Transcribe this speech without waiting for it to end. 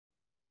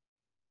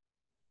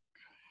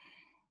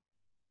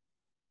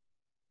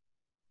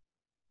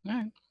All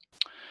right.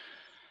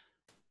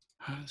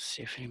 Let's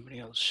see if anybody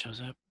else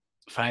shows up.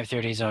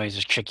 5:30 is always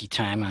a tricky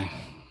time. I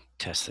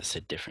test this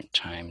at different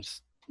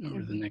times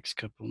over the next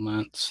couple of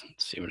months.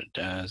 Let's see what it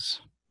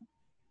does.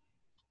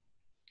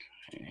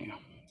 Okay.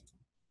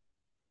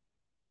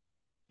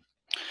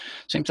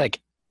 Seems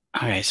like,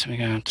 okay, so we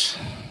got,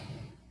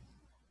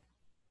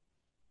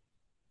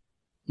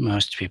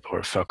 most people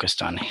are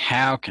focused on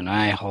how can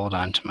I hold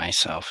on to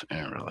myself in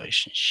a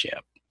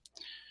relationship.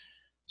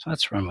 So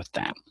let's run with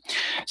that.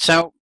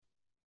 So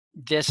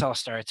this all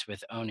starts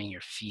with owning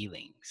your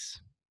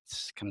feelings.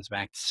 This comes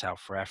back to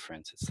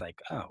self-reference. It's like,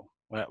 oh,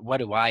 what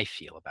do I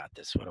feel about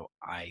this? What do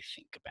I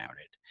think about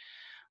it?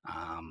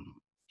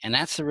 And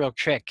that's the real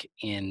trick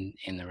in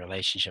the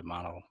relationship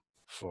model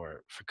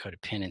for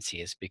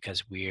codependency, is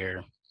because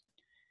we've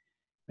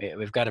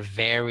got a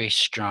very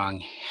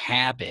strong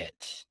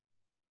habit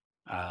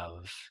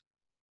of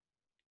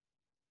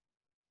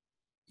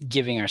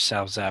giving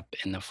ourselves up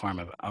in the form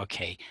of,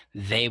 okay,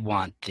 they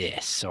want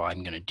this, so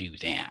I'm going to do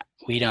that.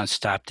 We don't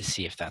stop to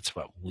see if that's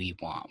what we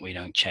want. We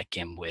don't check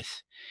in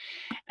with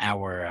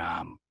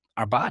our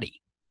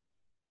body.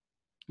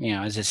 You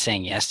know, is it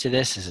saying yes to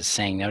this? Is it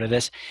saying no to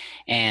this?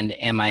 And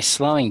am I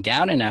slowing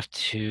down enough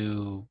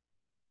to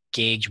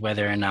gauge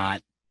whether or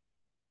not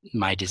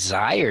my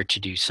desire to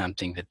do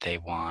something that they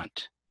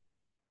want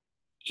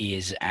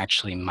is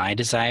actually my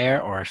desire,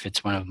 or if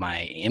it's one of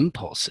my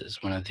impulses,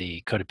 one of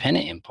the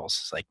codependent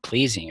impulses, like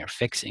pleasing or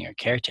fixing or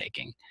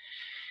caretaking.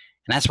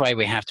 And that's why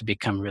we have to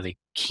become really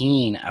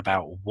keen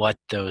about what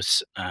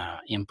those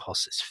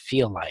impulses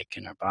feel like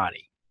in our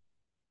body.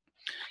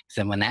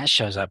 Then when that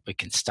shows up, we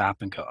can stop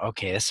and go,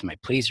 okay, this is my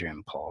pleaser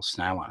impulse.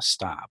 Now I want to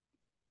stop.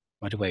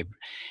 And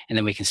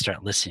then we can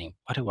start listening.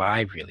 What do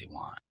I really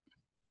want?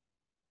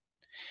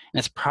 And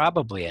it's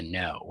probably a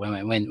no.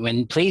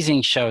 When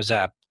pleasing shows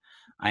up,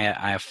 I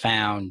have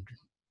found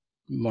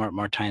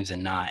more times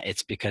than not,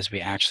 it's because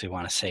we actually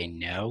want to say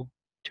no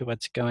to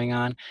what's going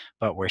on,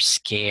 but we're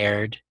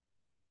scared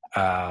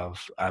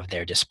of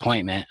their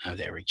disappointment, of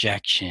their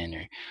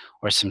rejection,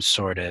 or some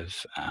sort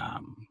of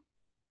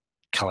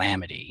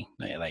calamity,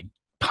 like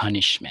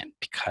punishment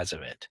because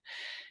of it.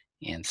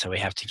 And so we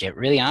have to get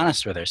really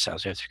honest with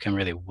ourselves. We have to become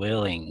really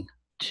willing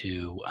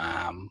to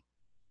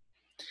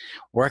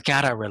work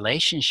out our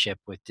relationship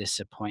with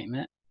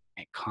disappointment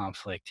and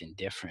conflict and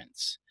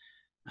difference.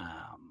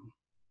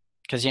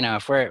 Because, you know,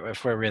 if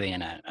we're really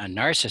in a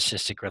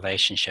narcissistic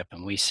relationship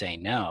and we say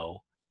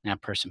no, and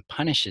that person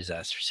punishes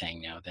us for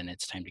saying no, then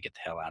it's time to get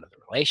the hell out of the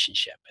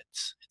relationship.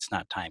 It's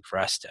not time for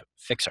us to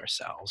fix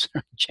ourselves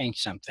or change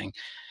something,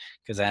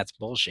 because that's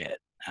bullshit.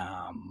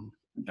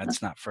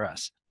 That's not for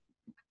us.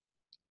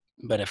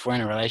 But if we're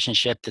in a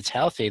relationship that's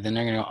healthy, then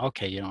they're going to go,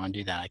 okay, you don't want to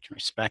do that. I can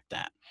respect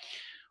that.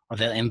 Or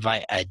they'll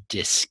invite a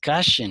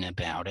discussion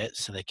about it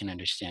so they can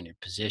understand your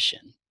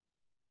position.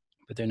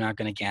 But they're not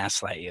going to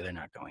gaslight you. They're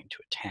not going to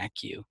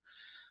attack you.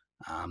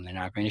 They're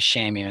not going to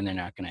shame you, and they're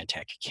not going to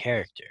attack your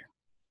character.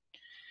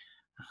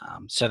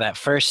 So that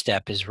first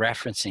step is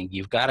referencing.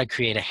 You've got to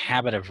create a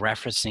habit of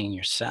referencing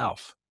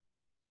yourself.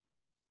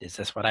 Is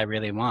this what I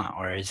really want?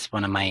 Or is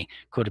one of my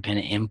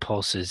codependent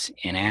impulses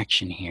in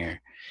action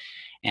here?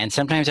 And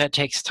sometimes that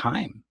takes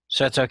time.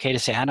 So it's okay to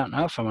say, I don't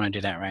know if I want to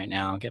do that right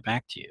now. I'll get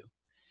back to you.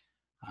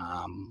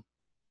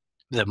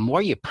 The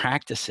more you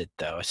practice it,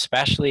 though,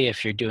 especially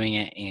if you're doing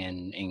it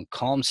in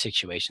calm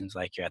situations,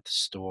 like you're at the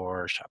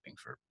store shopping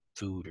for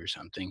food or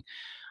something,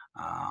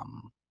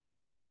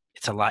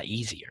 it's a lot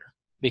easier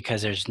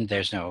because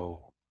there's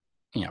no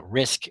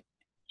risk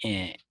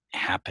in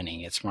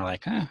happening. It's more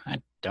like,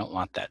 I don't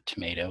want that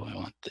tomato. I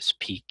want this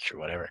peach or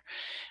whatever.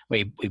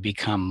 We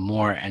become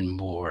more and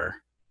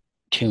more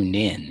tuned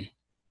in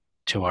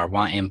to our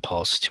want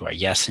impulse, to our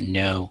yes and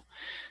no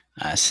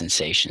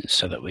sensations,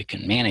 so that we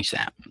can manage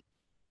that.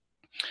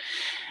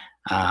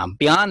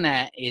 Beyond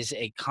that is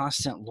a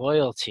constant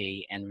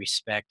loyalty and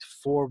respect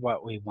for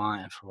what we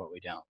want and for what we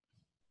don't.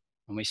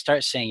 When we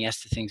start saying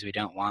yes to things we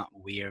don't want,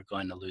 we are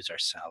going to lose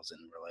ourselves in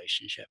the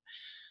relationship.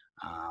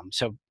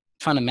 So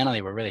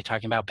fundamentally, we're really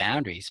talking about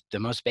boundaries, the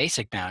most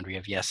basic boundary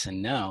of yes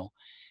and no,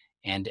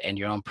 and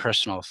your own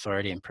personal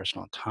authority and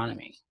personal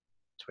autonomy.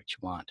 That's what you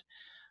want.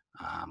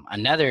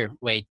 Another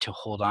way to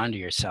hold on to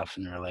yourself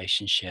in the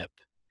relationship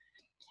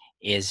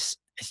is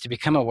to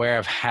become aware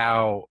of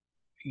how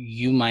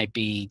you might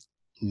be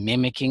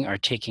mimicking or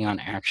taking on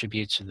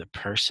attributes of the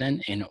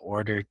person in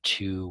order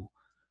to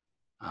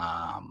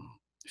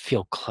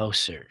feel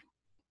closer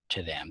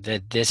to them.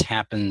 That this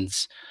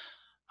happens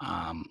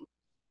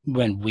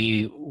when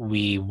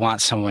we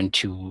want someone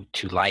to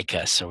like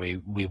us, or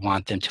we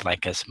want them to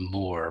like us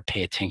more, or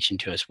pay attention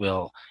to us.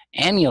 We'll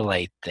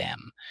emulate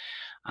them.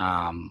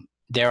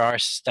 There are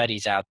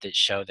studies out that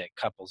show that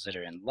couples that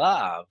are in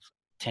love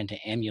tend to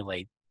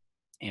emulate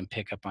and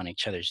pick up on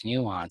each other's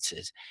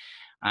nuances.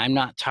 I'm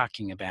not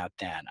talking about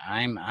that.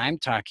 I'm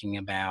talking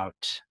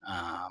about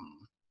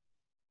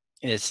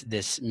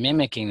this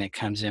mimicking that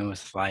comes in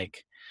with,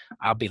 like,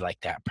 I'll be like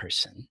that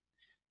person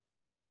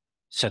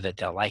so that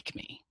they'll like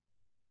me.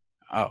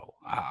 oh,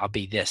 I'll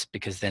be this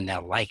because then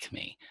they'll like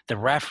me. The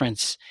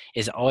reference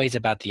is always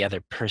about the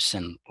other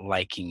person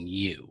liking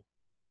you.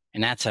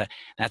 And that's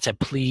a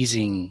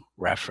pleasing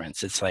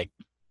reference. It's like,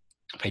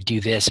 if I do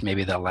this,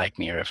 maybe they'll like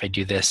me, or if I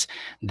do this,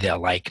 they'll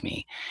like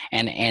me.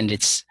 And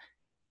it's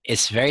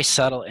very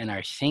subtle in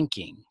our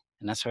thinking.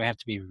 And that's why we have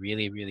to be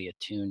really, really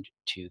attuned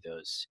to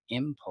those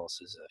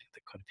impulses,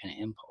 the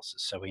codependent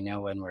impulses. So we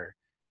know when we're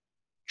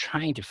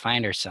trying to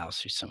find ourselves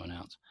through someone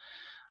else.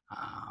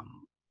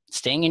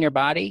 Staying in your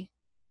body,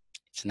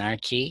 it's another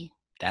key.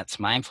 That's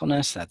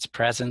mindfulness, that's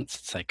presence.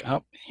 It's like,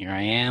 oh, here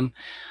I am.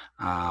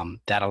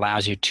 That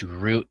allows you to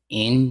root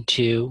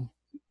into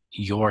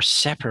your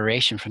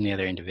separation from the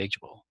other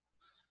individual.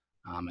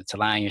 It's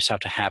allowing yourself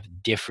to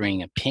have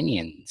differing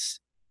opinions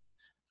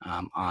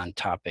on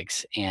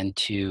topics and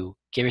to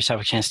give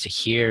yourself a chance to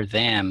hear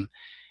them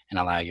and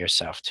allow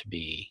yourself to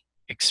be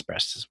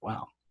expressed as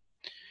well.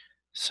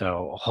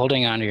 So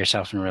holding on to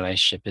yourself in a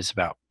relationship is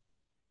about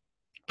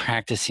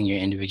practicing your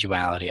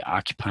individuality,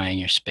 occupying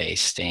your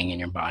space, staying in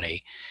your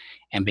body,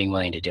 and being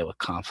willing to deal with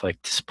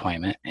conflict,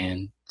 disappointment,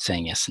 and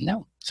saying yes and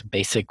no. It's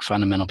basic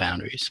fundamental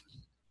boundaries.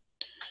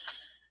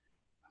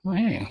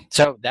 Okay.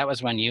 So that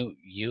was when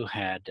you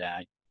had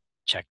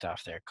checked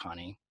off there,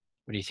 Connie.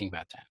 What do you think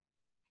about that?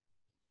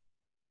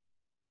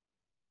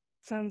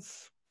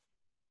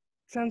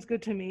 Sounds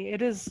good to me.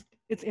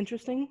 It's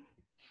interesting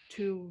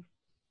to,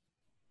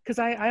 because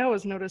I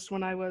always noticed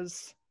when I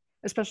was,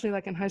 especially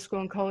like in high school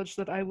and college,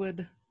 that I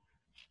would,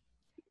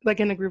 like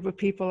in a group of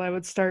people, I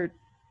would start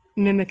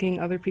mimicking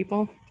other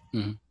people.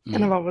 Mm-hmm.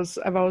 And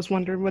I've always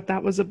wondered what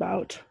that was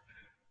about.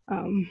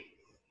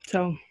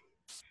 So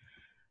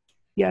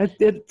yeah,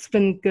 it's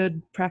been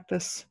good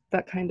practice,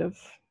 that kind of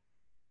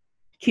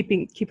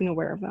keeping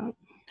aware of that.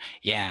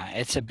 Yeah,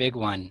 it's a big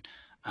one.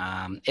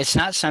 It's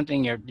not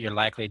something you're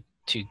likely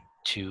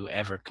to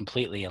ever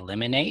completely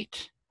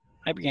eliminate.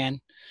 I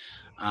began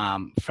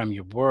from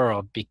your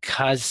world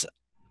because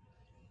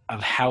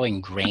of how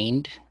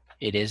ingrained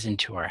it is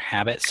into our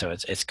habits. So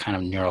it's kind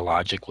of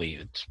neurologically,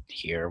 it's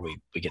here, we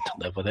get to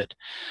live with it.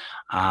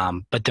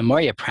 But the more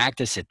you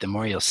practice it, the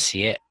more you'll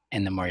see it,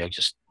 and the more you'll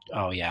just,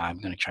 oh yeah, I'm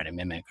going to try to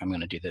mimic. I'm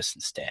going to do this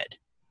instead.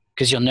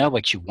 Because you'll know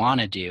what you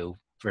want to do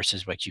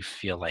versus what you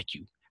feel like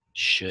you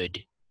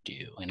should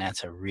do. And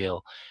that's a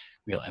real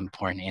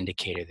important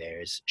indicator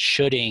there. Is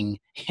shoulding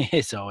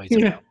is always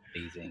about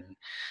pleasing.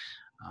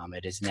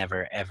 It is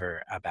never,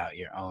 ever about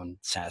your own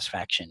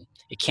satisfaction.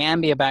 It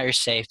can be about your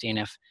safety. And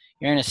if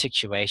you're in a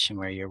situation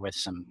where you're with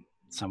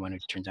someone who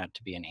turns out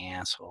to be an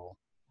asshole,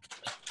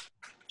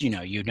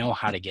 you know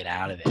how to get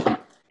out of it.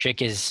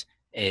 Trick is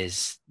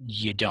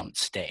you don't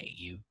stay.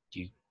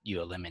 You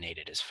eliminate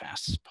it as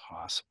fast as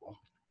possible.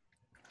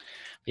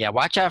 Yeah,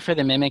 watch out for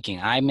the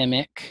mimicking. I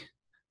mimic,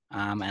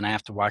 and I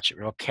have to watch it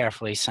real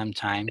carefully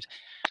sometimes.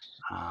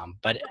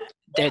 But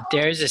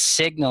there's a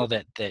signal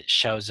that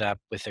shows up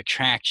with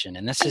attraction,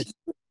 and this is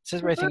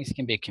where things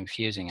can be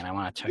confusing, and I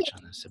want to touch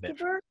on this a bit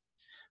for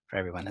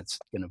everyone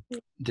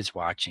that's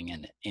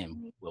watching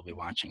and will be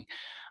watching.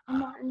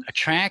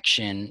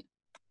 Attraction,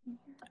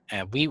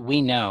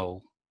 we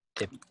know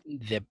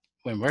that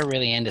when we're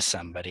really into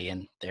somebody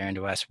and they're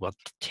into us, we'll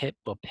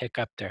pick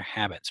up their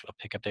habits, we'll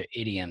pick up their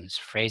idioms,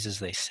 phrases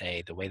they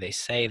say, the way they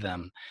say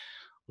them,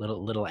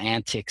 little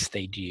antics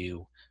they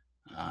do.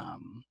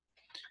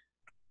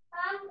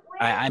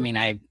 I mean,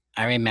 I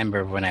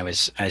remember when I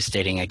was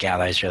dating a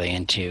gal I was really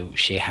into.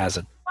 She has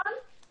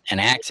an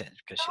accent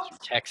because she's from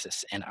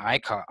Texas, and I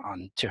caught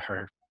on to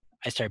her.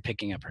 I started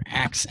picking up her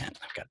accent.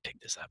 I've got to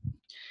pick this up,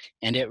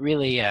 and it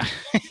really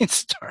it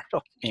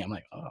startled me. I'm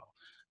like, oh,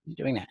 I'm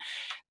doing that.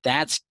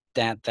 That's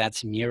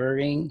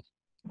mirroring.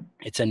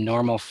 It's a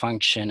normal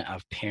function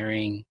of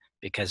pairing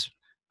because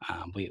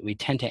we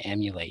tend to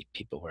emulate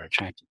people we're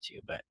attracted to,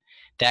 but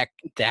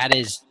that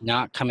is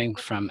not coming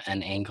from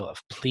an angle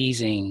of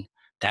pleasing.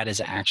 That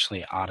is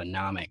actually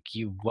autonomic.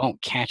 You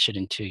won't catch it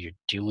until you're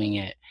doing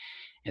it.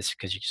 It's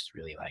because you just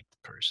really like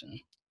the person.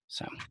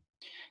 So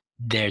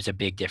there's a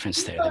big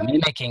difference there. The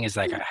mimicking is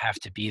like, I have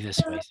to be this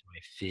way so I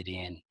fit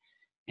in.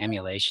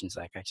 Emulation's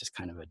like, I just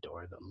kind of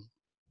adore them.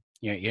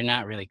 You're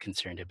not really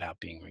concerned about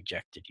being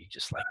rejected. You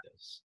just like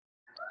this.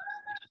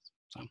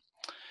 So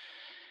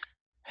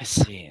let's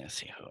see who else.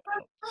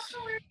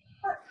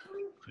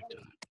 Clicked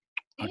on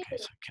it. Okay,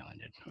 so Kellen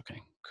did.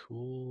 Okay,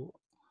 cool.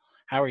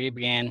 How are you,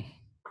 Brianne?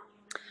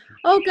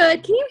 Oh,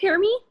 good. Can you hear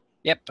me?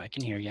 Yep, I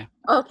can hear you.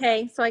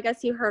 Okay, so I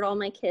guess you heard all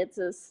my kids'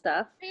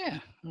 stuff. Yeah.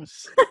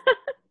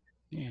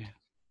 Yeah.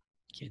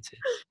 Kids.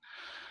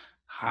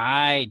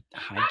 Hi,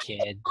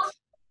 kids.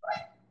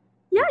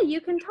 Yeah,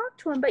 you can talk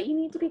to them, but you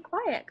need to be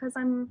quiet because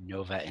I'm...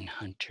 Nova and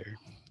Hunter.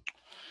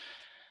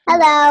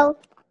 Hello.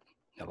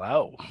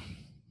 Hello.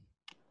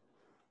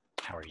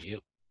 How are you?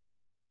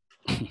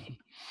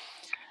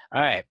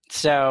 All right,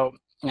 so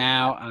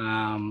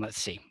now let's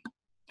see.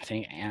 I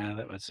think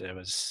it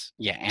was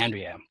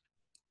Andrea.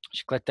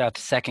 She clicked out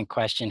the second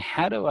question.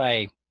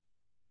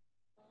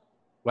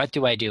 What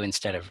do I do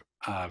instead of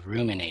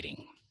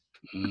ruminating?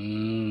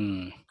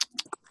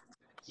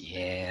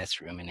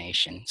 Yes,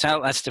 rumination. So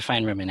let's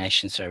define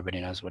rumination so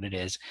everybody knows what it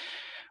is.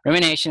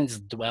 Rumination is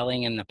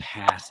dwelling in the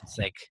past. It's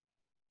like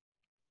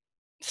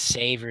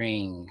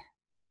savoring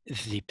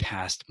the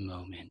past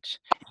moment.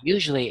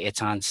 Usually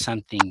it's on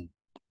something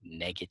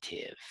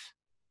negative.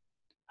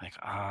 Like,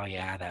 oh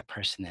yeah, that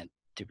person that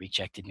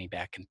rejected me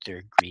back in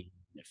third grade,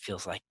 it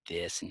feels like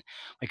this. And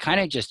we kind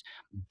of just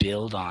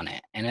build on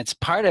it. And it's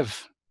part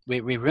of,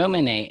 we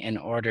ruminate in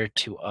order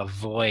to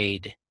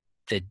avoid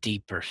the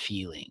deeper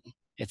feeling.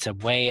 It's a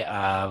way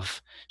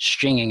of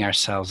stringing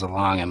ourselves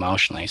along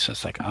emotionally. So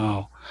it's like,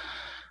 oh,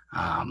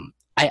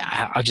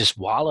 I'll just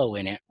wallow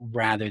in it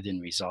rather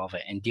than resolve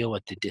it and deal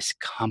with the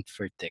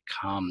discomfort that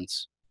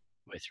comes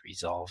with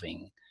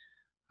resolving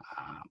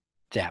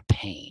that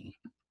pain.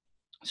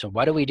 So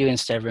what do we do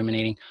instead of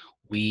ruminating?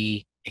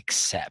 We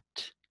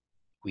accept.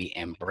 We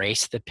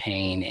embrace the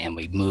pain and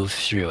we move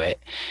through it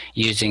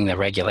using the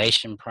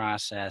regulation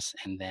process.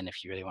 And then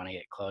if you really want to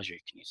get closure, you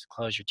can use the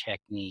closure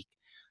technique.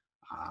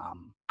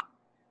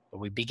 But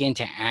we begin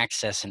to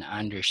access and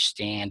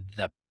understand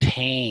the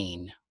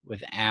pain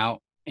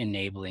without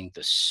enabling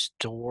the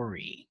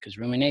story, because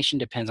rumination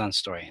depends on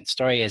story, and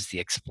story is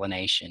the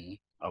explanation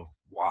of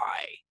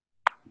why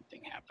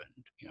something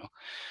happened. You know,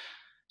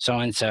 so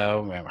and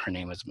so, her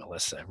name was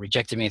Melissa,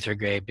 rejected me in third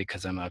grade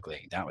because I'm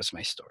ugly. That was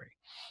my story.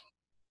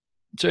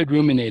 So I'd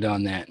ruminate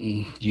on that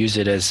and use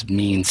it as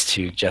means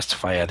to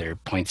justify other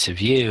points of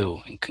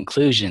view and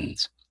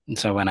conclusions. And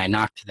so when I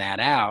knocked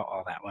that out,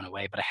 all that went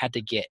away, but I had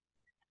to get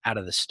out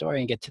of the story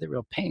and get to the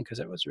real pain because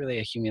it was really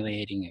a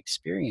humiliating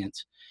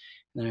experience.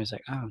 And then I was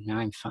like, oh, now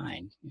I'm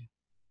fine.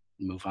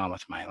 Move on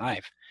with my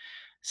life.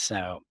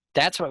 So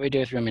that's what we do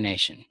with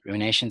rumination.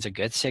 Rumination is a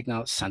good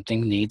signal.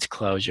 Something needs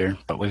closure,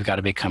 but we've got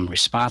to become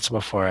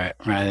responsible for it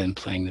rather than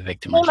playing the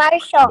victim or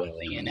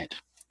dwelling in it.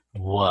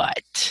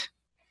 What?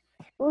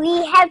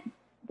 We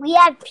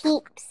have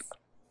peeps.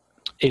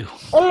 Ew.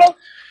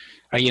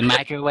 Are you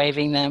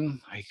microwaving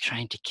them? Are you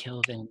trying to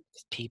kill them?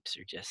 Peeps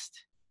are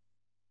just...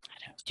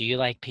 Do you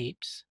like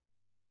peeps?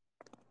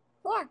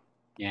 Yeah.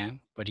 Yeah?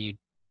 What do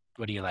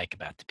you like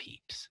about the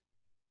peeps?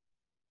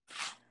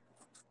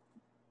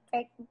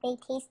 They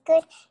taste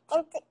good,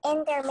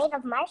 and they're made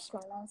of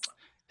marshmallows.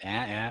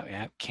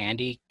 Yeah.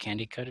 Candy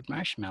coated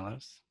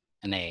marshmallows.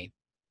 And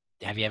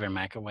have you ever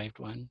microwaved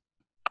one?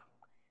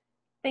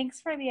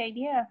 Thanks for the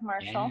idea,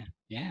 Marshall.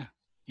 Yeah,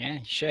 you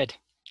should.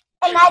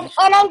 And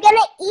I'm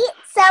gonna eat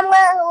some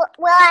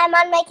while I'm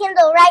on my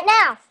Kindle right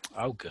now.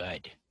 Oh,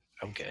 good.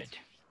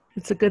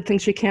 It's a good thing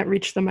she can't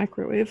reach the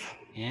microwave.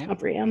 Yeah.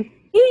 Brienne.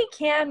 He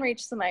can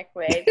reach the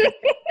microwave.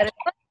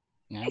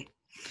 Yeah.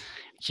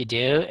 What you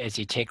do is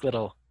you take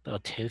little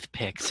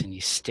toothpicks and you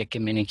stick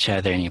them in each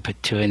other and you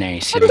put two in there and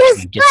you see which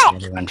one gets the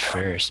other one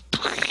first.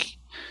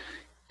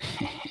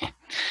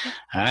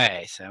 All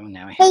right, so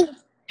now we have,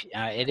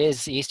 it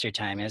is Easter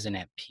time, isn't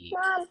it, Pete?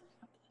 Mom,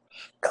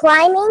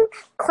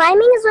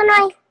 climbing is one of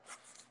my...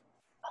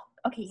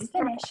 Okay, you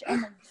finish.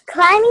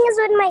 Climbing is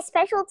one of my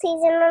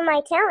specialties and one of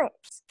my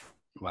talents.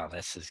 Well,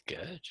 this is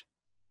good.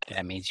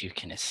 That means you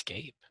can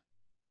escape.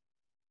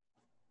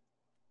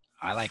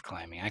 I like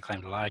climbing. I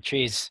climbed a lot of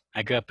trees.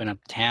 I grew up in a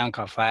town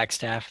called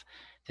Flagstaff.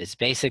 There's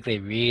basically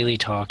really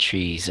tall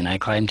trees, and I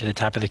climb to the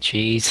top of the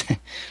trees,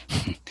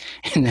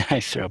 and then I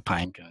throw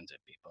pine cones at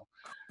people.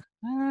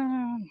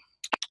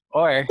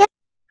 Or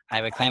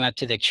I would climb up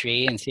to the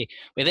tree and see.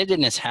 We lived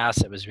in this house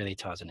that was really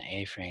tall. It was an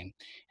A-frame,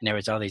 and there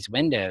was all these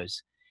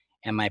windows,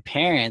 and my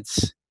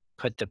parents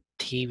put the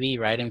TV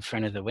right in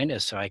front of the window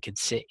so I could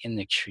sit in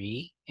the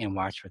tree and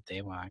watch what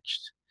they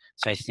watched.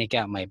 So I sneak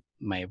out my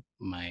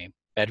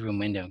bedroom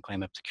window and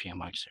climb up the tree and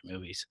watch their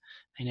movies.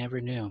 I never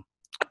knew.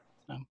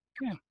 So,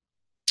 yeah.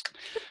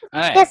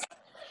 All right.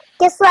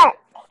 Guess what?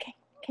 Okay,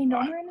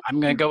 no more. I'm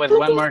going to go with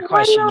one more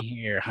question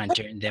here,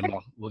 Hunter, and then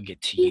we'll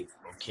get to you,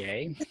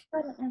 okay?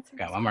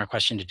 Got one more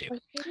question to do.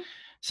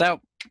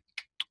 So,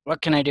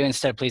 what can I do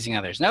instead of pleasing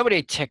others?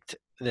 Nobody ticked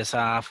this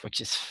off,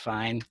 which is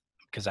fine,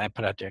 because I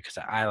put out there because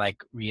I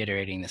like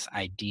reiterating this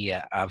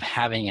idea of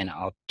having an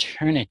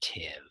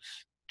alternative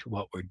to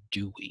what we're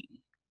doing.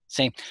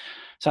 See,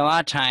 so a lot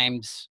of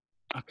times,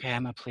 okay,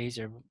 I'm a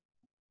pleaser.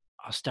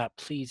 I'll stop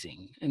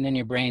pleasing. And then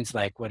your brain's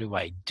like, what do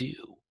I do?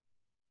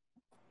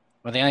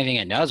 Well, the only thing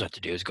it knows what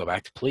to do is go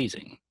back to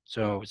pleasing.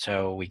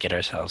 So we get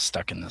ourselves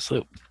stuck in this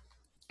loop.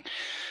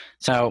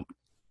 So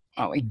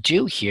what we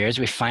do here is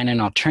we find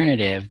an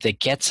alternative that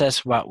gets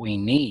us what we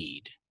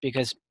need,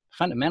 because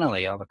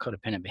fundamentally all the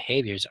codependent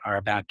behaviors are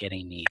about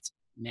getting needs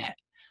met.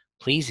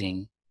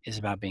 Pleasing is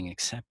about being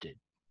accepted.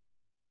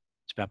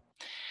 It's about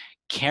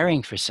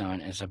caring for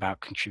someone is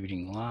about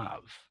contributing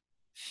love.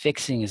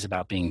 Fixing is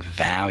about being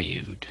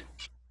valued.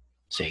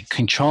 Say,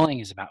 controlling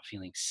is about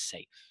feeling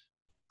safe.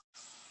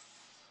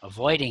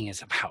 Avoiding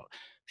is about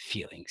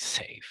feeling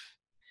safe.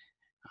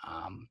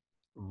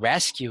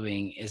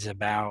 Rescuing is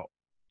about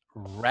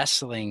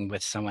wrestling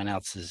with someone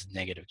else's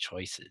negative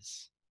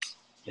choices.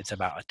 It's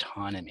about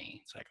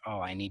autonomy. It's like,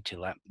 oh, I need to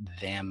let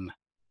them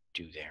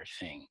do their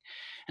thing.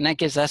 And that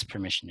gives us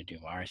permission to do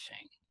our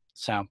thing.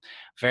 So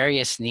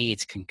various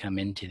needs can come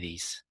into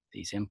these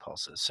these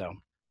impulses. So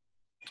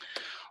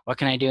what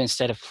can I do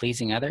instead of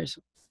pleasing others?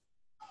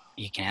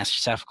 You can ask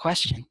yourself a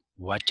question.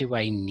 What do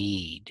I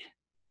need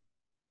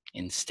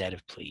instead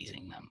of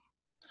pleasing them?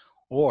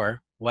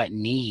 Or what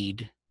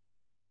need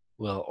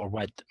will, or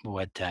what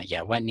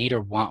need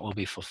or want will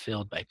be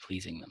fulfilled by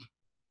pleasing them?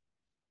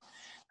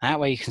 That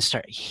way you can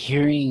start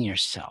hearing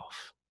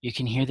yourself. You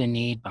can hear the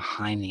need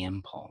behind the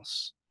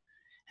impulse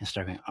and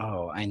start going,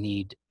 oh, I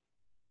need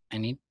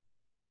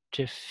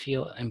to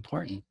feel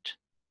important,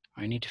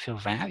 or I need to feel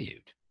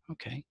valued.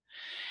 Okay.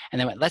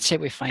 And then let's say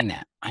we find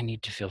that I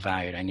need to feel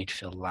valued, I need to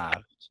feel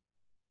loved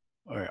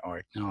or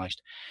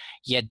acknowledged.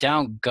 You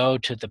don't go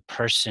to the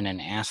person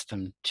and ask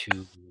them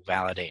to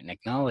validate and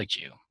acknowledge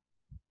you.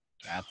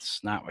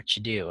 That's not what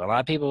you do. A lot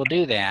of people will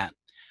do that,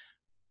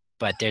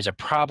 but there's a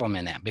problem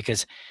in that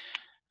because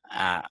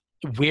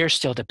we're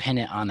still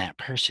dependent on that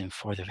person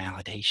for the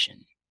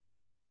validation.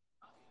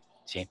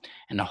 See,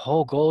 and the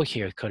whole goal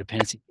here with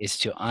codependency is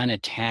to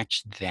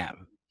unattach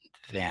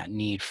that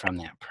need from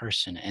that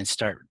person and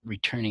start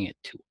returning it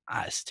to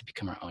us to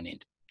become our own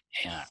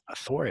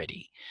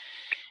authority.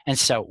 And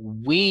so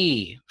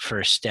we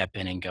first step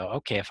in and go,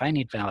 okay, if I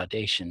need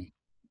validation,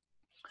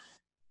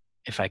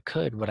 if I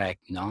could, would I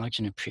acknowledge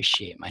and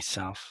appreciate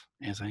myself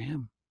as I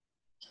am?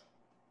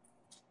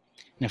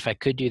 And if I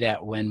could do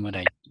that, when would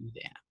I do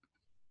that?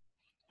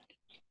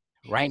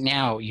 Right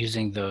now,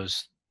 using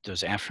those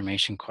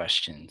affirmation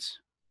questions,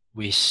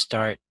 we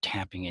start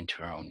tapping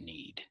into our own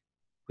need.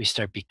 We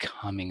start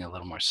becoming a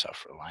little more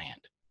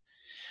self-reliant.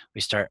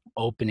 We start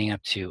opening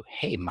up to,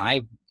 hey,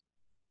 my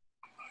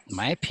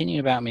opinion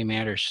about me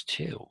matters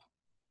too.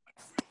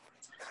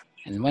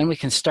 And when we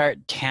can start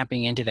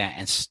tapping into that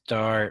and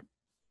start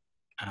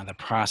the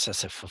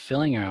process of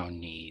fulfilling our own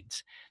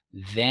needs,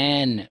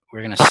 then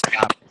we're going to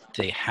stop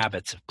the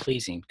habits of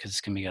pleasing, because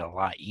it's going to get a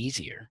lot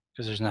easier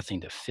because there's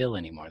nothing to fill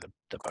anymore.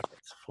 The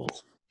bucket's full.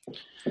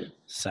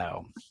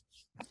 So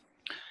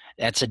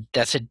that's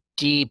a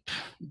deep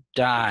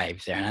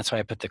dive there, and that's why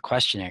I put the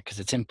question there, because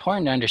it's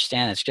important to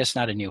understand it's just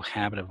not a new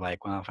habit of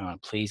like, well, if I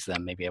want to please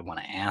them, maybe I want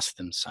to ask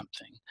them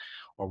something,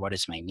 or what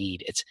is my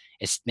need.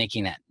 It's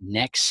making that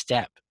next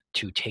step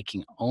to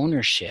taking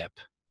ownership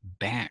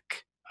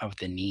back of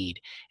the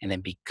need and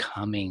then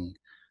becoming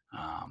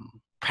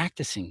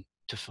practicing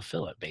to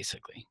fulfill it,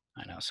 basically.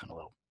 I know I sound a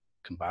little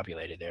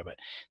combobulated there, but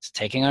it's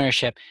taking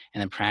ownership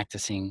and then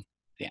practicing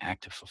the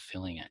act of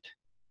fulfilling it.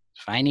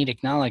 If I need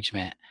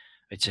acknowledgement,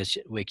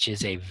 which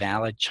is a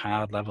valid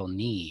child level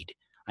need,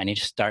 I need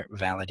to start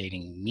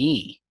validating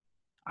me.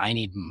 I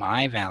need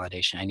my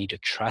validation. I need to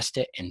trust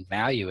it and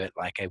value it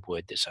like I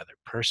would this other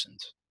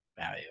person's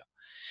value.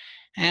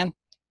 And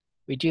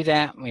we do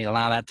that, we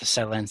allow that to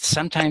settle in.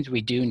 Sometimes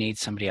we do need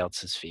somebody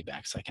else's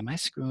feedback. It's like, am I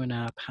screwing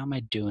up? How am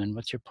I doing?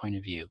 What's your point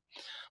of view?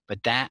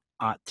 But that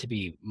ought to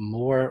be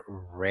more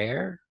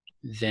rare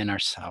than our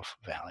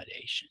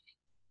self-validation.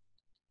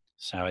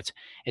 So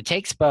it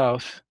takes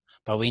both,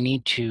 but we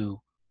need to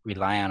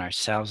rely on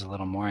ourselves a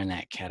little more in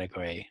that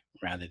category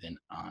rather than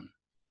on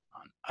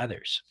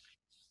others.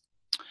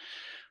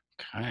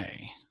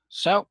 Okay,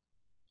 so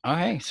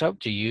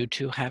do you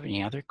two have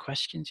any other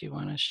questions you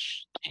want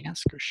to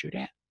ask or shoot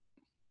at?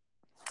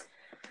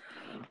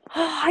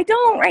 Oh, I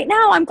don't right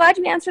now. I'm glad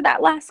you answered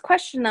that last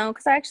question though,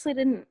 because I actually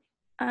didn't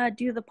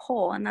do the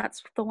poll, and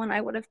that's the one I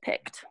would have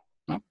picked.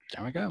 Oh,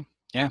 there we go.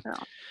 Yeah. So.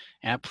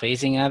 Yeah,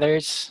 pleasing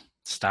others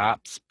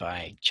stops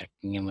by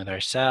checking in with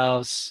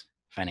ourselves,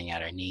 finding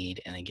out our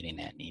need, and then getting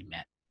that need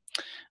met.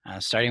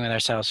 Starting with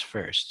ourselves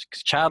first,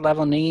 because child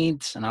level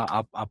needs, and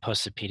I'll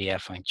post a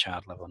PDF on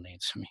child level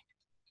needs. Let me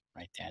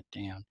write that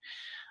down.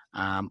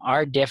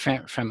 Are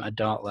different from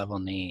adult level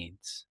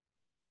needs.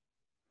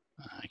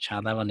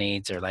 Child level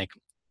needs are like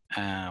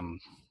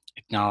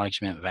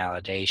acknowledgement,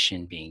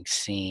 validation, being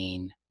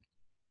seen,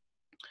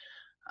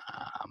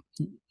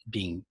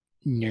 being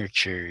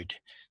nurtured,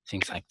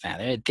 things like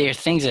that. They're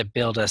things that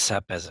build us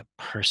up as a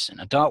person.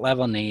 Adult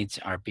level needs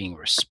are being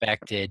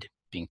respected,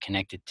 being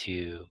connected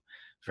to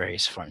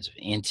various forms of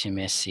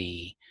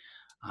intimacy.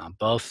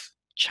 Both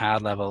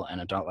child level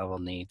and adult level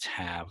needs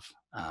have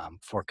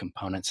 4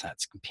 components.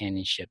 That's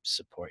companionship,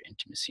 support,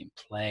 intimacy, and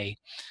play.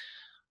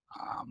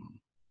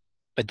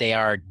 But they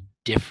are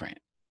different,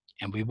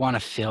 and we want to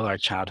fill our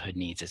childhood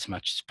needs as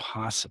much as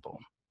possible.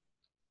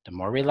 The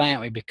more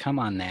reliant we become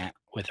on that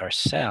with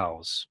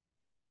ourselves,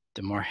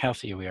 the more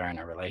healthy we are in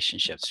our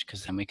relationships,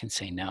 because then we can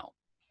say no.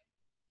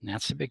 And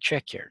that's the big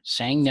trick here.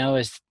 Saying no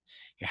is,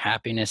 your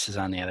happiness is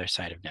on the other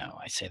side of no.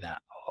 I say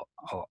that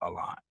a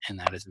lot, and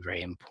that is a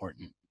very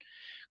important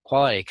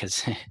quality,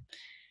 because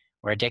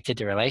we're addicted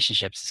to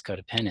relationships. It's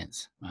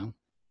codependence. Well,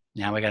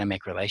 now we got to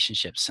make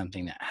relationships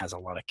something that has a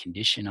lot of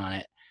condition on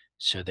it,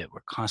 so that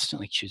we're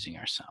constantly choosing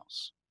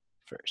ourselves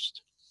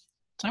first.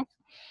 So,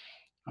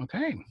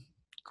 okay,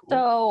 cool.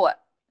 So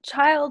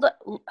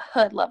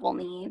childhood level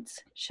needs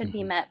should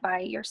be met by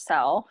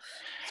yourself.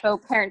 So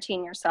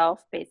parenting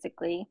yourself,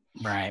 basically.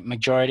 Right.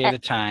 Majority of the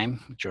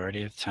time.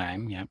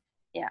 Yep.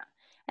 Yeah.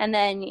 And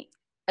then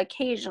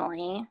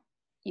occasionally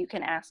you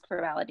can ask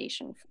for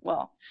validation.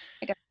 Well,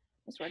 I guess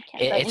This word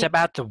can't. But It's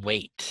about the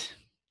weight.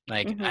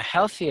 Like Mhm. a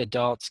healthy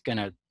adult's going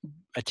to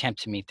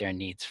attempt to meet their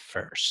needs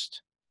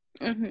first.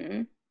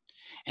 Mhm.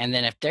 And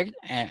then if they're,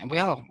 and we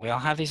all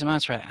have these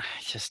moments where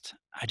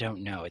I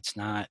don't know. It's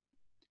not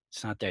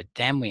there.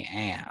 Then we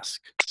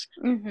ask.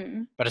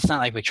 Mhm. But it's not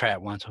like we try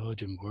it once. Oh, it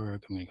didn't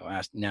work. I'm going to go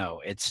ask.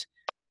 No,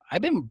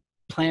 I've been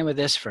playing with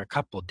this for a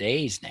couple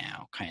days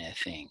now, kind of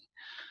thing.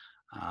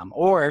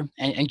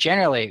 And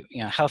generally,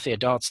 healthy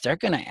adults, they're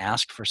going to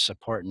ask for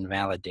support and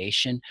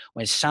validation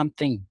when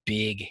something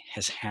big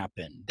has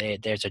happened.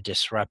 There's a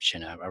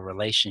disruption, a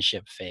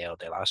relationship failed,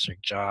 they lost their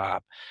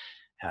job,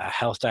 a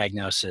health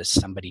diagnosis,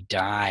 somebody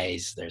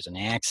dies, there's an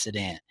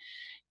accident.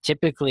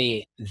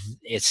 Typically,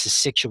 it's a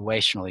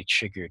situationally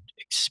triggered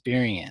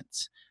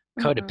experience.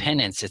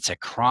 Codependence, it's a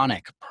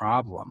chronic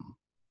problem.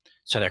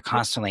 So they're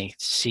constantly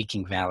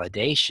seeking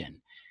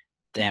validation.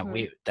 Then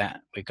we've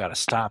got to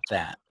stop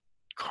that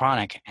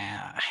chronic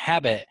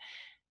habit.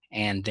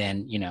 And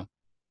then,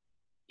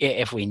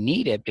 if we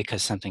need it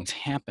because something's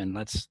happened,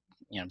 let's,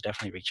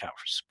 definitely reach out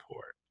for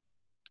support.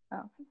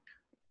 Oh.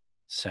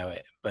 So,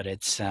 but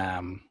it's,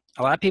 a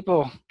lot of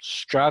people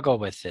struggle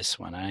with this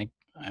one. I've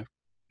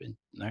been,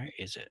 where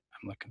is it?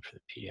 I'm looking for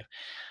the PDF.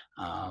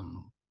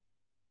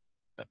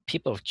 But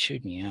people have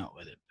chewed me out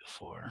with it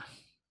before.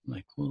 I'm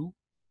like, well,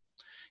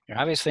 you're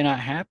obviously not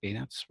happy.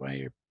 That's why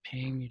you're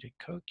paying me to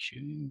coach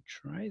you.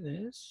 Try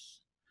this.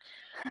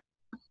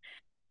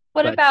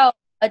 What about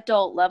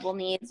adult level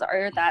needs?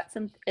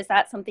 Is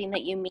that something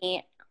that you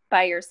meet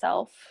by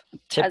yourself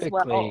as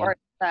well, or is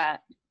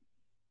that?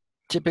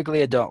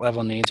 Typically, adult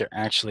level needs are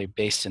actually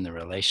based in the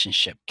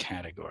relationship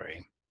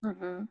category. Where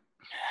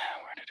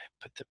did I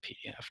put the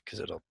PDF?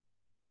 Because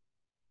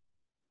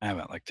I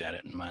haven't looked at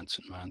it in months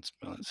and months,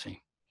 but let's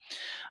see.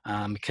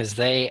 Because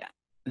they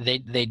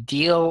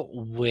deal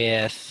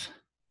with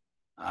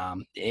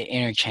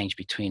interchange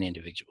between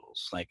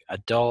individuals. Like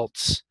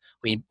adults,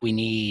 we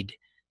need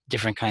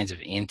different kinds of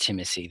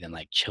intimacy than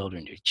like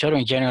children do.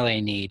 Children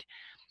generally need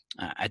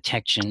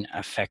attention,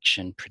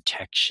 affection,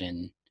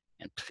 protection,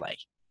 and play.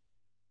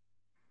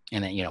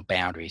 And then,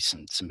 boundaries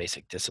and some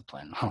basic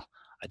discipline.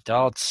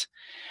 Adults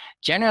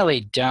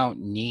generally don't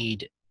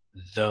need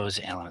those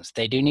elements.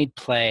 They do need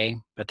play,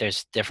 but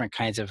there's different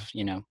kinds of,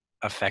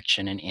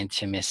 affection and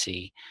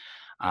intimacy.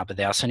 But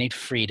they also need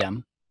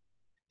freedom.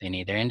 They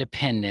need their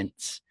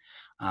independence.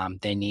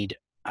 They need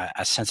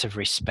a sense of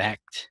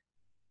respect,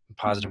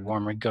 positive,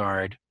 warm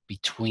regard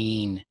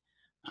between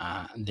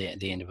the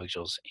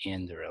individuals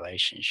in the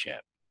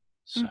relationship.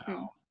 So,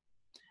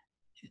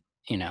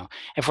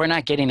 if we're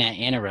not getting that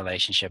in a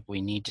relationship,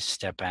 we need to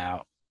step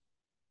out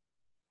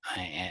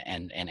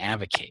and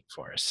advocate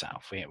for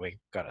ourselves. We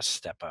got to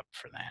step up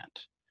for that.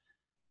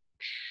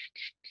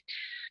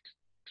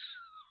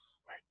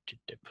 Where did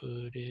I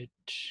put it?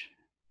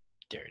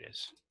 There it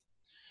is.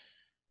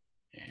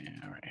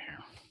 Yeah, right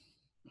here.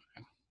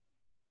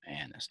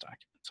 And this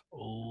document's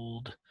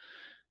old.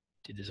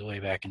 Did this way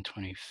back in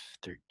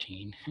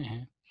 2013.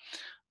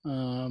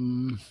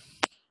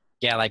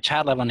 Yeah, like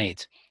child level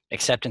needs,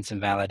 acceptance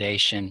and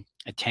validation,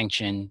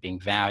 attention, being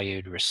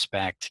valued,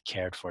 respect,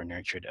 cared for,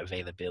 nurtured,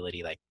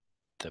 availability, like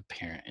the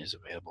parent is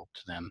available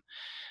to them.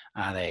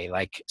 They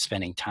like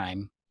spending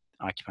time,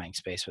 occupying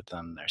space with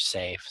them. They're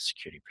safe,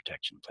 security,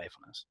 protection,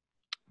 playfulness.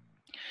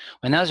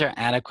 When those are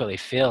adequately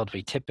filled,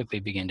 we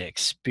typically begin to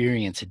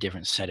experience a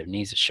different set of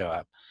needs that show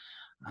up.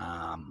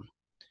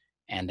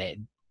 And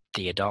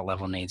the adult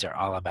level needs are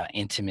all about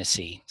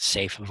intimacy,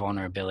 safe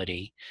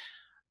vulnerability.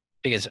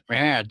 Because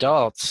remember,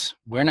 adults,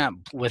 we're not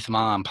with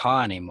mom and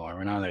pa anymore.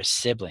 We're not their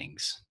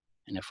siblings.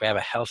 And if we have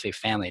a healthy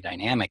family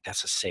dynamic,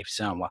 that's a safe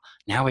zone. Well,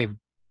 now we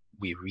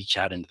reach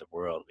out into the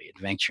world, we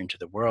adventure into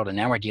the world, and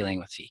now we're dealing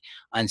with the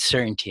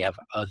uncertainty of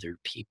other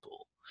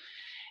people.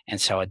 And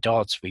so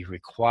adults, we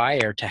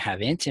require to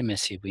have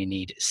intimacy, we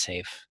need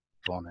safe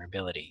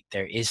vulnerability.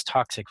 There is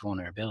toxic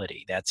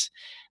vulnerability.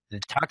 The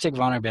toxic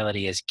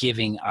vulnerability is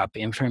giving up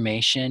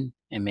information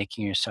and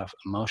making yourself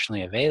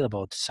emotionally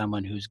available to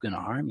someone who's going to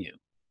harm you.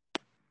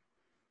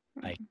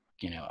 Like,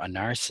 a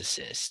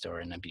narcissist or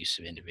an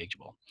abusive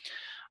individual.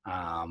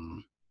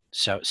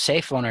 So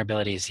safe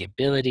vulnerability is the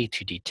ability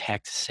to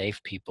detect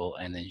safe people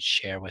and then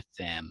share with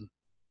them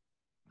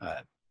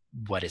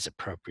what is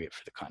appropriate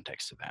for the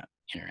context of that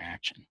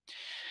interaction.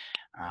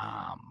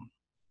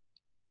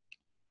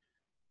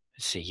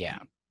 Let's see, yeah.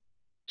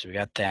 So we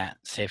got that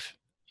safe.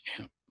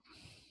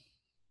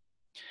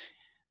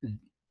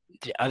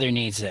 The other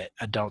needs that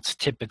adults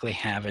typically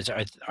have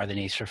are the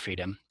needs for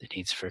freedom, the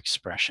needs for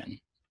expression,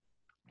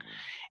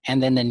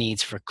 and then the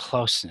needs for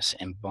closeness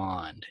and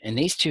bond. And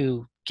these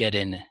two get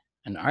in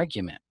an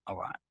argument a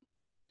lot.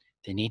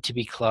 They need to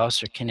be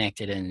close or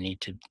connected, and they need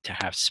to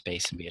have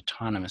space and be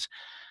autonomous.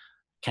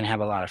 Can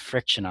have a lot of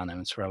friction on them.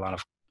 It's where a lot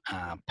of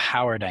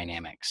power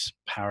dynamics,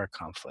 power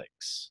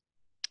conflicts,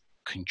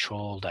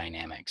 control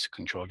dynamics,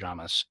 control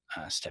dramas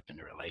step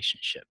into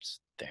relationships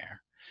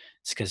there.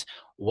 It's because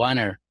one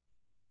or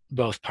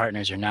both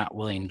partners are not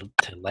willing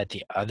to let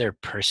the other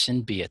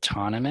person be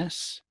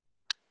autonomous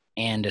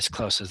and as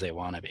close as they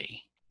want to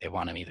be. They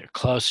want them either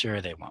closer,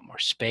 or they want more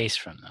space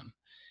from them.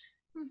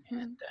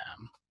 And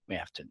we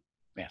have to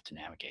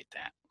navigate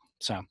that.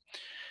 So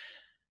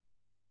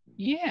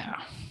yeah,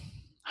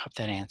 hope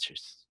that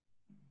answers.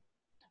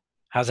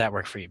 How's that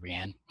work for you,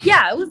 Brianne?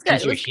 Yeah, it was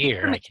good. Since you're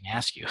here, I can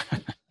ask you.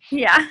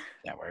 Yeah.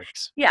 That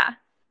works. Yeah.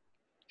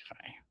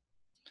 Okay.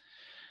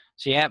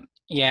 So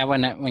yeah,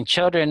 when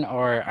children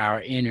or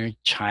our inner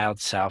child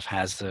self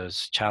has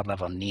those child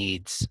level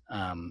needs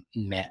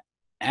met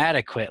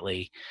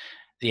adequately,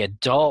 the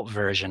adult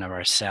version of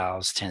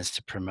ourselves tends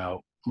to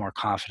promote more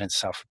confident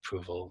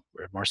self-approval.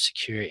 We're more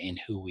secure in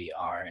who we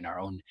are, in our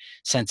own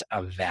sense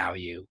of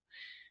value.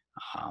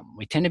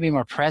 We tend to be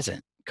more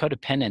present.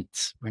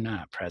 Codependents, we're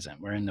not present.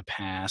 We're in the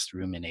past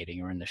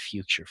ruminating. We're in the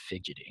future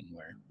fidgeting.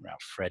 We're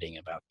out fretting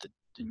about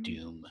the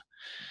doom.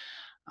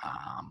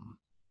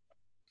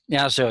 It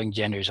also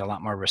engenders a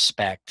lot more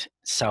respect,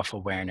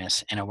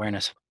 self-awareness, and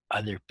awareness of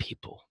other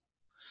people.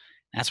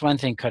 That's one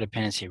thing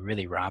codependency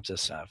really robs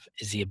us of,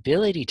 is the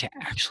ability to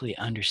actually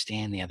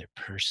understand the other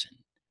person.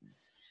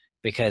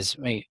 Because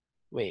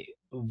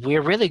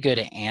we're really good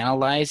at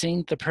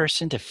analyzing the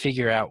person to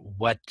figure out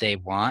what they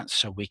want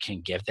so we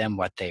can give them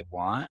what they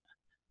want.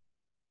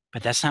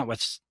 But that's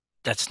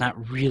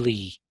not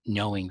really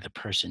knowing the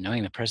person.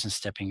 Knowing the person,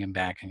 stepping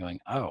back and going,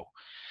 oh,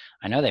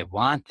 I know they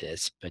want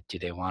this, but do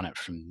they want it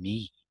from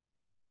me?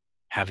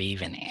 Have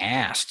even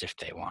asked if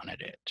they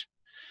wanted it.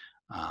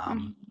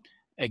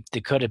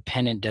 The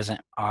codependent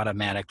doesn't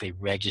automatically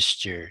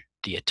register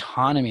the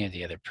autonomy of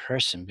the other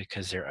person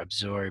because they're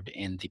absorbed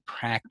in the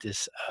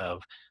practice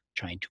of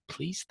trying to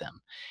please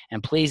them.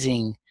 And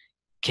pleasing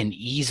can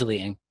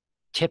easily and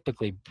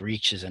typically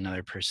breaches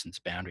another person's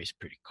boundaries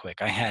pretty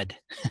quick. I had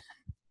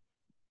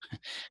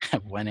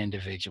one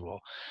individual,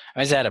 I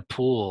was at a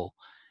pool,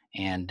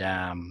 and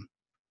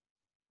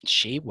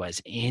she was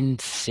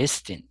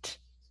insistent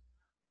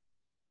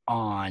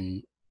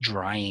on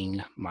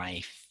drying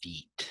my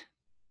feet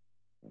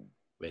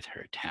with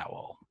her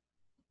towel.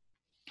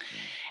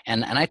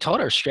 And I told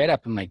her straight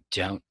up, I'm like,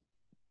 don't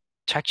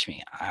touch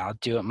me. I'll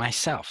do it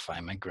myself.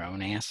 I'm a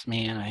grown ass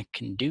man. I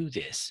can do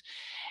this.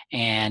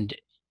 And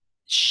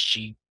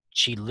she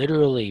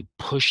literally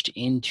pushed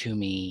into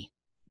me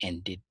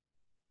and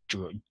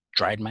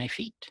dried my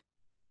feet.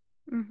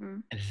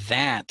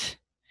 That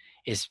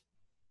is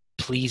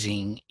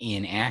pleasing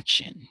in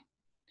action,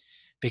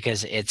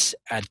 because it's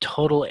a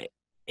total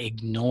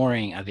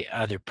ignoring of the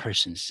other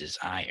person's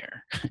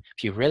desire.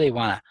 If you really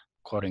want to,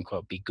 quote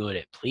unquote, be good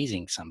at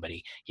pleasing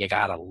somebody, you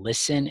got to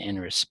listen and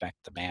respect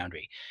the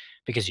boundary,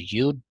 because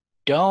you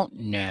don't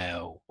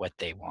know what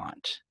they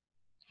want.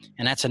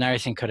 And that's another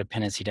thing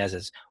codependency does,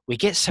 is we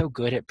get so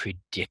good at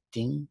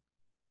predicting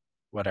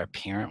what our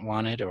parent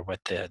wanted or what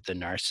the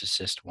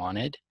narcissist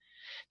wanted,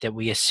 that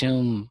we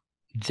assume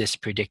this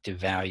predictive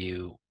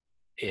value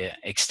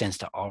extends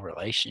to all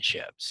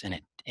relationships, and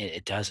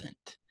it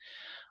doesn't.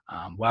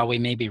 While we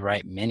may be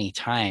right many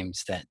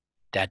times,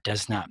 that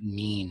does not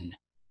mean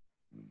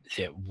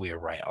that we're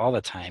right all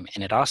the time.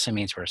 And it also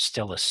means we're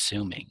still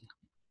assuming.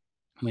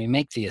 When we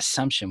make the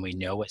assumption we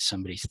know what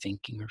somebody's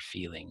thinking or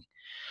feeling,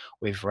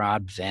 we've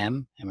robbed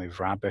them and we've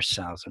robbed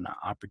ourselves of an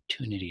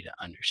opportunity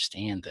to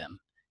understand them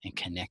and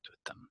connect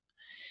with them.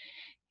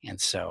 And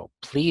so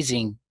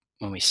pleasing,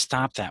 when we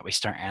stop that, we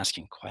start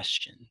asking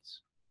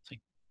questions. It's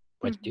like,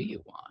 what do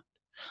you want?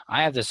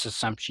 I have this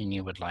assumption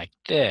you would like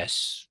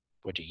this.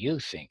 What do you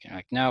think? And I'm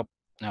like, nope,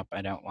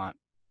 I don't want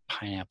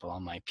pineapple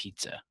on my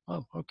pizza.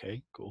 Oh,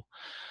 okay, cool.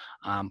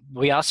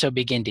 We also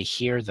begin to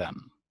hear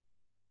them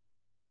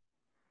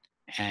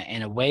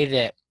in a way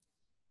that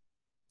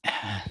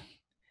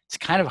it's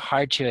kind of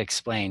hard to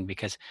explain,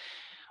 because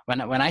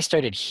when I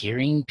started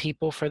hearing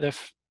people for the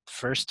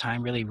first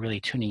time,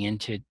 really tuning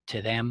into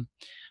them,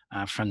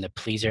 from the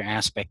pleaser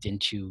aspect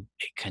into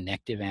a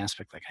connective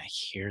aspect, like I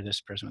hear this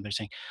person, what they're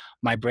saying,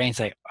 my brain's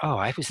like, oh,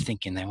 I was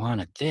thinking they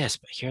wanted this,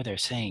 but here they're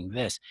saying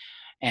this.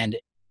 And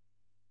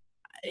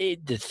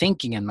the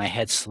thinking in my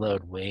head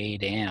slowed way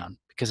down,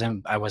 because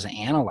I wasn't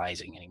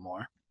analyzing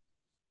anymore.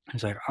 I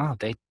was like, oh,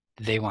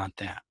 they want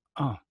that.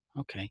 Oh,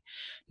 okay.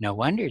 No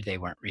wonder they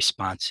weren't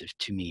responsive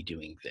to me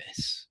doing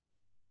this.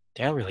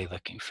 They're really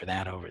looking for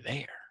that over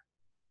there.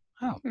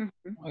 Oh,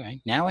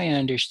 okay. Now I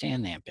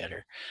understand that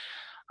better.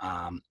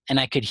 And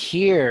I could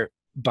hear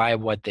by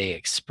what they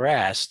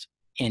expressed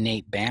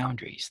innate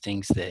boundaries,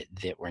 things that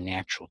were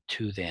natural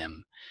to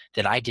them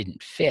that I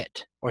didn't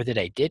fit, or that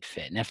I did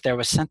fit. And if there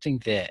was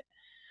something that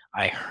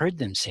I heard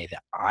them say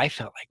that I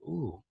felt like,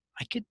 ooh,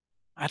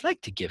 I'd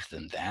like to give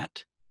them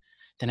that,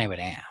 then I would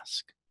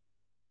ask.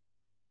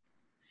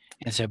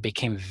 And so it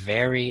became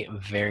very,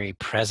 very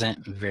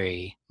present,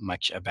 very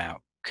much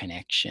about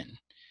connection.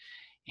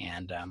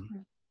 And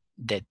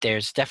that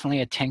there's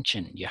definitely a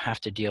tension. You have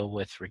to deal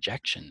with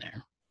rejection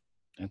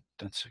there.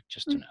 That's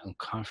just an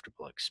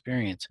uncomfortable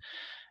experience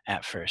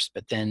at first.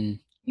 But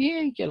then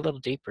you get a little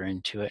deeper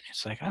into it.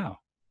 It's like, oh,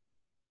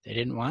 they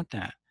didn't want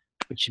that,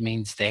 which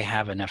means they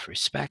have enough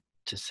respect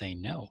to say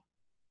no.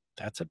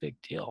 That's a big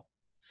deal.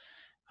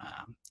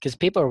 Because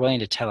people are willing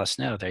to tell us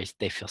no.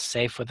 They feel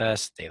safe with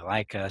us. They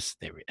like us.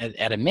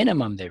 At a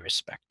minimum, they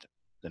respect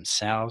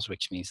themselves,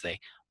 which means they,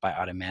 by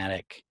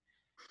automatic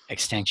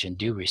extension,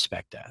 do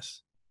respect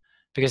us.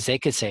 Because they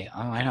could say,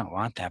 oh, I don't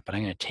want that, but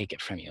I'm going to take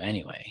it from you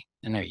anyway.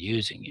 And they're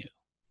using you.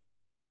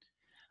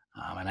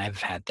 And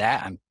I've had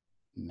that. I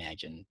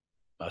imagine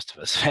most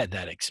of us have had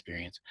that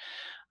experience.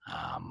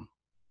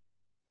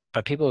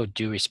 But people who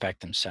do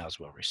respect themselves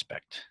will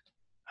respect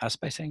us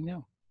by saying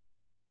no.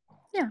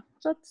 Yeah,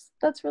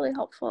 that's really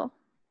helpful.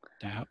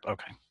 That help?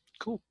 Okay,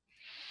 cool.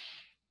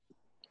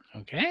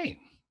 Okay,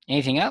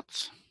 anything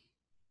else?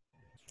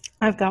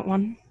 I've got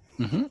one.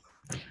 Mm-hmm.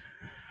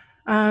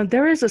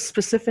 There is a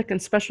specific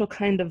and special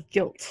kind of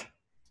guilt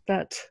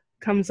that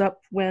comes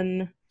up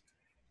when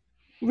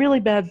really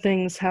bad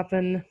things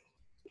happen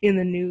in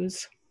the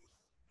news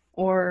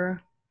or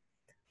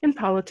in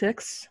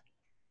politics,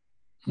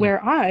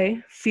 where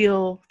I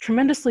feel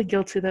tremendously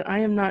guilty that I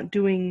am not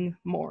doing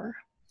more,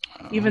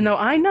 even though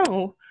I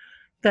know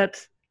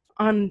that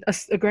on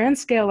a grand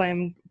scale I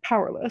am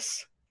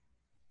powerless.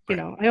 You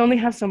know, I only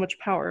have so much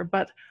power,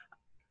 but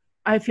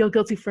I feel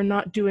guilty for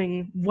not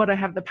doing what I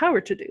have the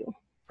power to do.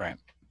 Right.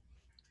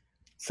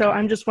 So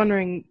I'm just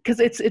wondering, because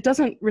it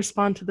doesn't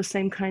respond to the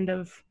same kind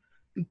of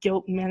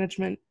guilt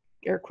management,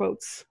 air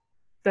quotes,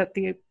 that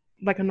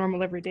like a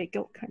normal everyday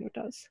guilt kind of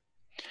does.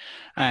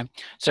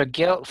 So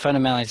guilt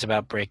fundamentally is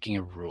about breaking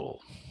a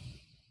rule.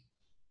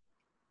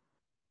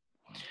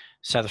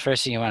 So the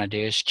first thing you want to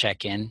do is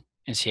check in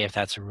and see if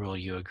that's a rule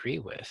you agree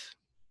with.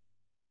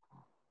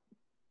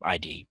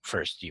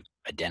 First you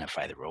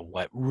identify the rule.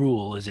 What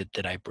rule is it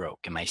that I broke?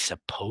 Am I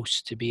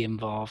supposed to be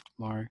involved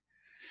more?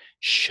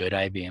 Should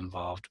I be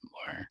involved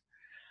more?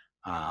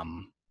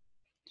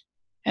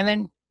 And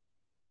then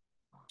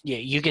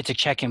you get to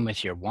check in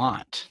with your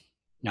want,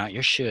 not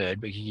your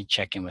should, but you can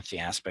check in with the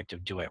aspect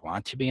of, do I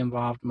want to be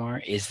involved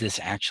more? Is this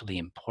actually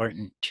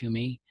important to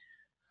me?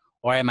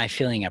 Or am I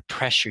feeling a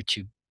pressure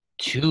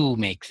to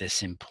make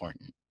this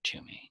important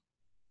to me?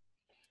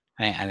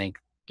 I think,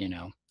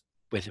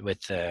 with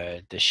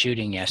the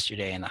shooting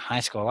yesterday in the high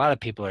school, a lot of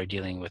people are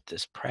dealing with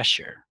this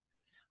pressure.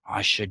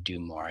 I should do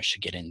more. I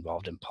should get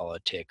involved in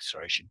politics,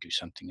 or I should do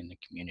something in the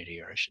community,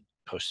 or I should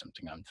post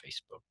something on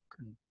Facebook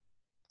and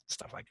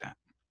stuff like that.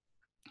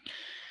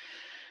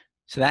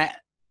 So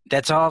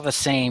that's all the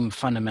same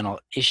fundamental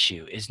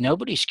issue, is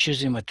nobody's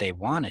choosing what they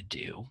want to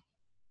do.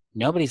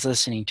 Nobody's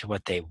listening to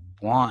what they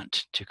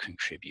want to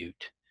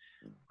contribute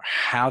or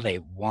how they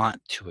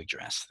want to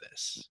address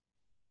this.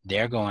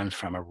 They're going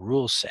from a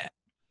rule set.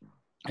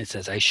 It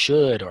says I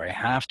should, or I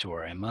have to,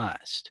 or I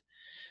must.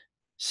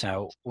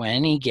 So when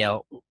any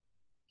guilt,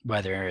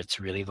 whether it's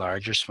really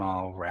large or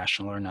small,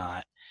 rational or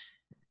not,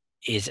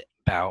 is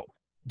about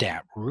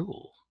that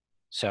rule.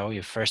 So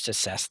you first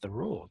assess the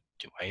rule.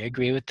 Do I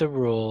agree with the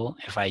rule?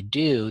 If I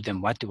do,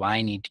 then what do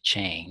I need to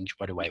change?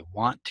 What do I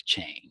want to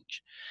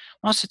change?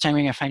 Most of the time,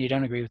 you're going to find you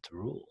don't agree with the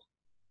rule.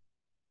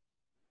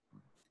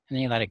 And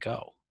then you let it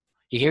go.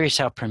 You give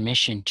yourself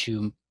permission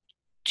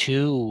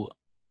to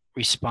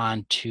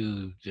respond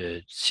to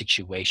the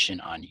situation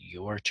on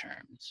your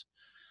terms.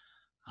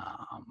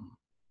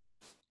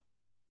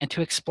 And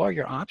to explore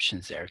your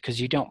options there, because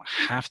you don't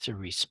have to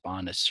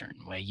respond a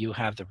certain way. You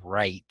have the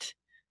right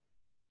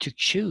to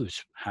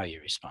choose how you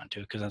respond to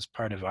it, because that's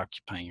part of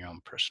occupying your own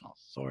personal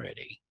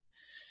authority.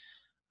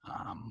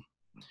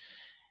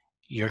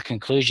 Your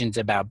conclusions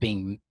about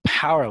being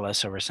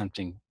powerless over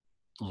something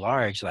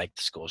large like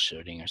the school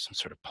shooting or some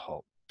sort of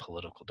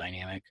political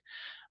dynamic,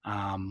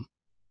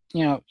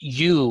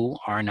 you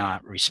are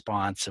not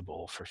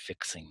responsible for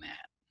fixing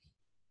that.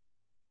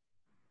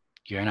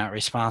 You're not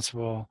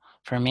responsible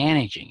for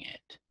managing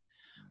it.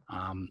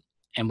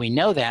 And we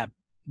know that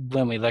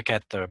when we look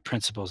at the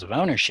principles of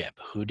ownership.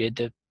 Who did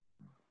the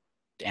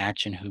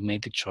action, who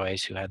made the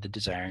choice, who had the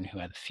desire, and who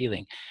had the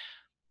feeling.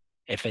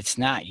 If it's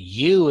not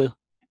you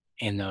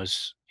in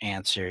those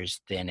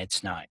answers, then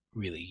it's not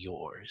really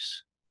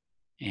yours.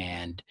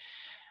 And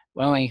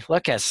when we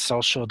look at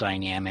social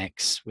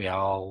dynamics, we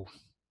all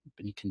have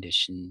been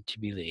conditioned to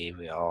believe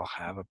we all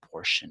have a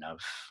portion of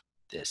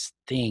this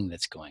thing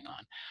that's going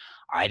on.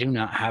 I do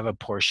not have a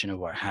portion of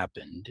what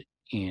happened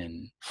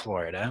in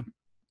Florida,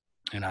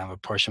 and I have a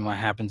portion of what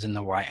happens in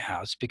the White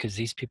House, because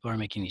these people are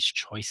making these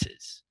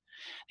choices.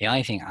 The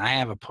only thing I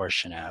have a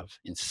portion of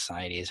in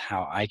society is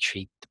how I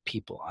treat the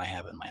people I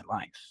have in my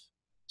life.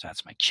 So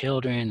that's my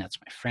children, that's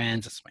my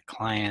friends, that's my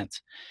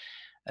clients,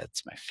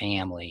 that's my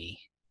family,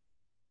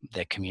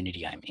 the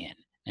community I'm in.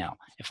 Now,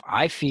 if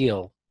I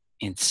feel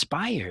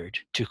inspired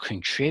to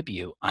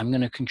contribute, I'm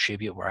going to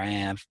contribute where I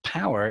have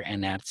power,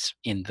 and that's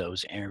in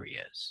those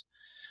areas.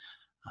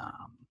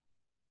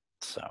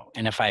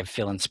 And if I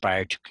feel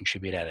inspired to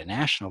contribute at a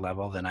national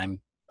level, then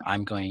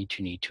I'm going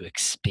to need to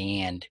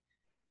expand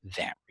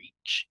that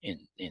reach in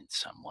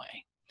some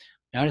way.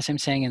 Notice I'm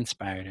saying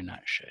inspired and not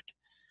should.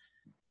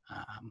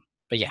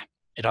 But yeah,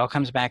 it all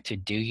comes back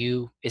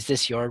to, is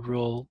this your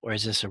rule, or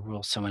is this a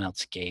rule someone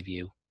else gave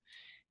you?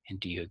 And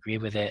do you agree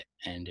with it?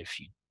 And if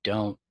you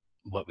don't,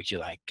 what would you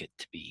like it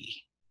to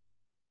be?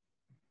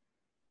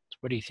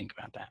 What do you think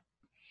about that?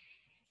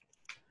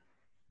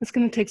 It's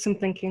going to take some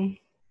thinking,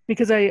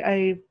 because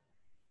I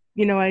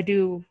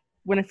do,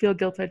 when I feel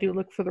guilt, I do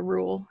look for the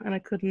rule, and I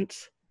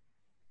couldn't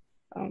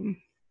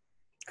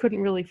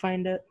really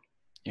find it.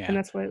 Yeah. And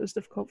that's why it was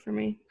difficult for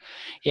me.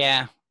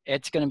 Yeah,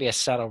 it's going to be a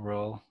subtle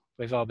rule.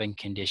 We've all been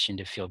conditioned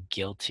to feel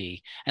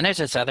guilty. And there's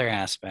this other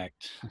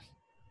aspect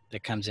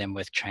that comes in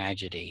with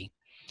tragedy.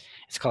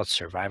 It's called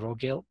survival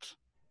guilt.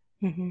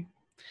 Mm-hmm.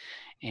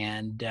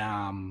 And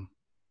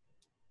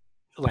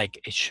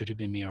like, it should have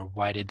been me, or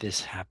why did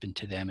this happen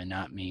to them and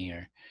not me?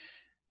 Or,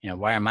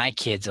 why are my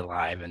kids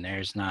alive and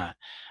theirs not?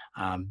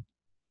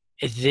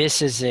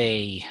 This is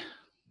a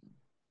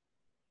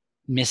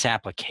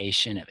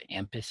misapplication of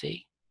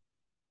empathy.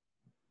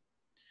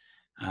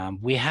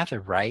 We have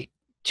the right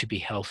to be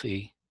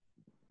healthy,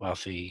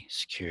 wealthy,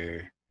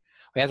 secure.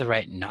 We have the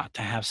right not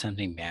to have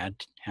something bad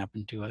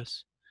happen to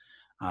us.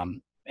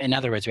 In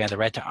other words, we have the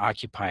right to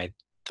occupy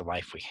the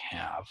life we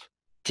have,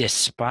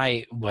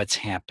 despite what's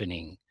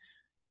happening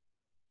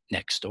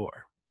next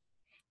door,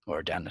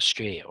 or down the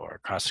street, or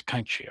across the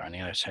country, or on the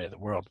other side of the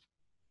world.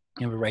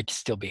 You have a right to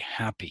still be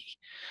happy.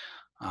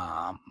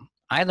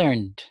 I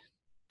learned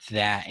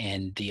that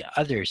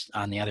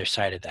on the other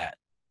side of that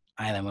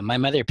island, when my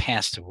mother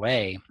passed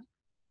away,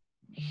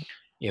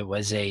 it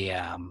was a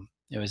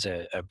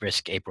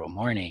brisk April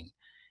morning.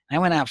 I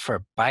went out for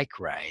a bike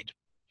ride,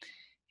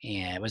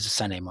 and it was a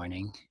Sunday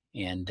morning.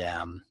 And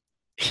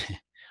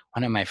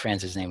one of my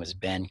friends, his name was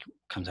Ben,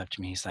 comes up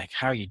to me. He's like,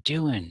 "How are you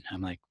doing?"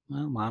 I'm like,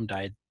 "Well, Mom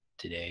died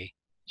today."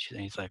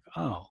 He's like,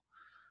 "Oh,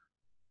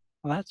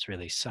 well, that's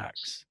really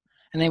sucks."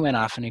 And they went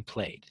off and he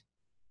played.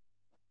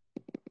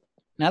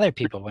 And other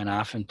people went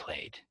off and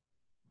played.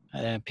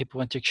 People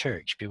went to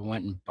church. People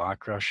went and bought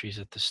groceries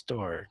at the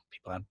store.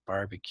 People had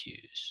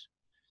barbecues.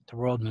 The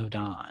world moved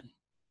on.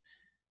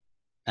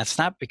 That's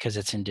not because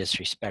it's in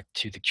disrespect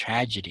to the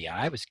tragedy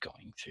I was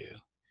going through.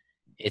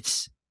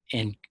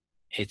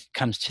 It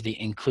comes to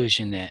the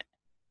inclusion that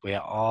we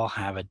all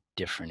have a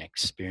different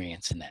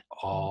experience, and that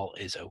all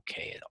is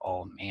okay. It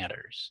all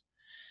matters.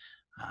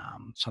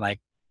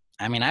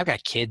 I've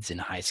got kids in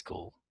high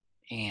school.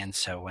 And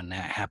so when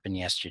that happened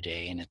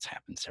yesterday, and it's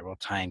happened several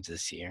times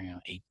this year,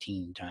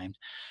 18 times,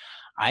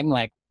 I'm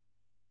like,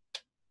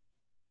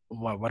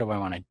 well, what do I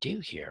want to do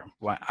here?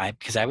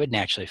 Because I would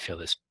naturally feel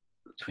this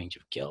twinge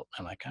of guilt.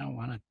 I'm like, I don't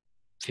want to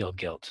feel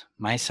guilt.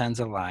 My son's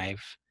alive,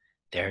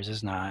 theirs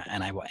is not,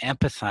 and I will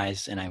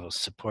empathize and I will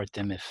support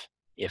them if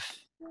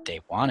they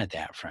wanted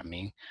that from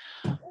me.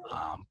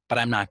 But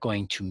I'm not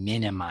going to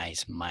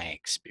minimize my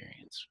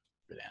experience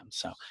for them.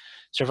 So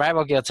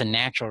survival guilt's a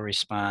natural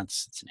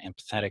response. It's an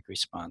empathetic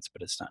response,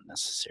 but it's not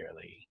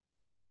necessarily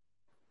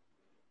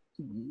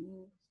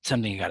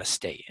something you got to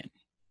stay in,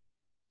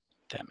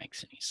 if that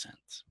makes any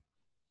sense.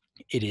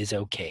 It is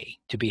okay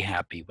to be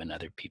happy when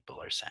other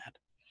people are sad.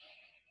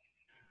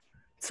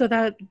 So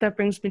that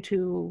brings me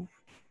to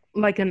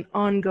like an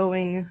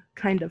ongoing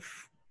kind of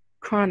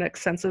chronic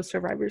sense of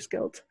survivor's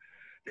guilt,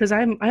 because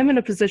I'm in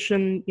a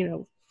position,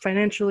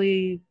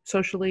 financially,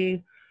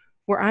 socially,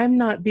 where I'm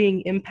not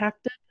being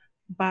impacted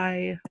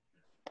by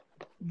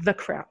the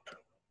crap.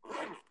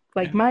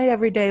 Like, my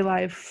everyday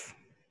life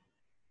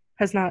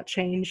has not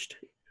changed,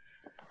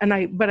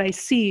 but I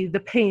see the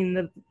pain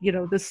that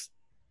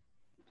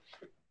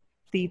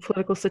the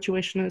political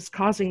situation is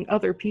causing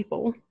other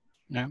people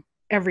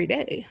every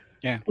day.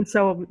 Yeah. And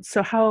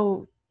so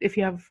how, if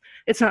you have,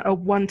 it's not a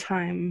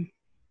one-time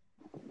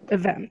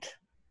event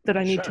that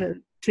I need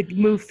to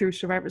move through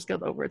survivor's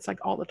guilt over. It's like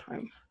all the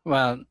time.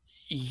 Well,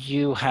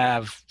 you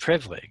have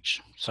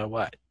privilege. So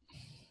what?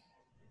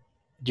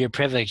 Your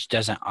privilege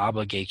doesn't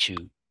obligate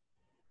you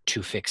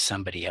to fix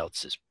somebody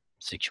else's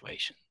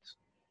situations.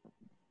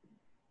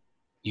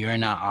 You're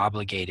not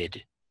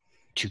obligated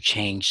to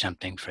change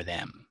something for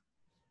them.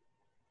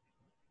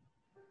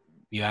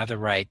 You have the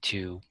right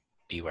to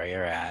be where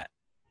you're at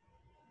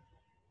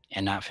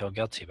and not feel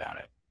guilty about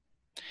it.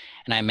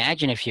 And I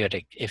imagine if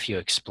you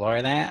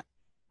explore that,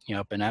 you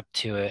open up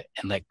to it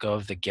and let go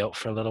of the guilt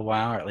for a little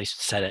while, or at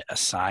least set it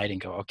aside and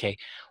go, okay,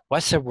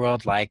 what's the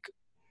world like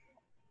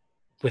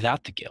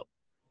without the guilt?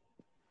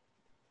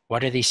 What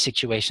do these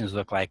situations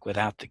look like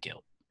without the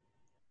guilt?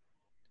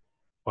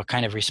 What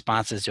kind of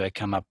responses do I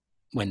come up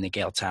when the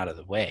guilt's out of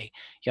the way?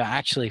 You'll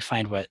actually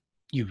find what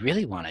you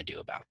really want to do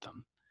about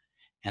them.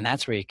 And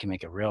that's where you can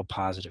make a real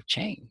positive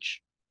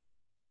change.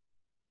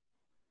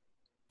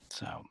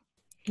 So.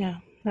 Yeah,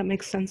 that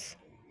makes sense.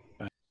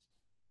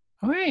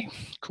 All right,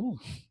 cool.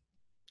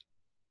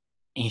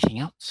 Anything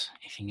else?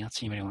 Anything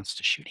else anybody wants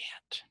to shoot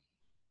at?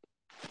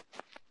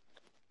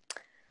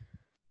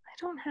 I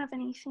don't have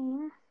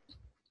anything.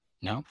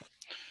 No?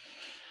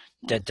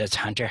 Does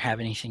Hunter have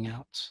anything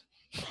else?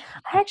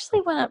 I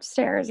actually went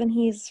upstairs and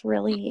he's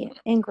really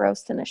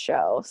engrossed in a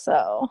show,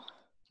 so.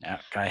 No,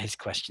 got his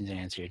questions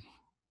answered.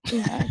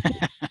 Yeah.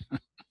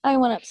 I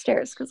went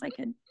upstairs because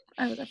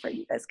I was afraid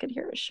you guys could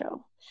hear his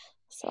show.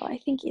 So I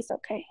think he's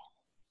okay.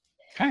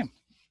 Okay.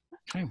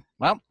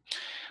 Well,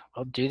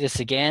 we'll do this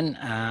again.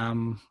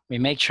 We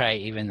may try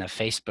even the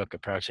Facebook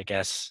approach, I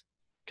guess,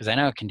 because I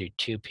know it can do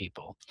 2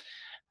 people.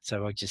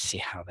 So we'll just see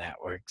how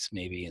that works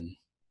maybe and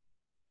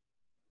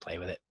play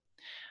with it.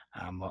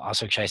 We'll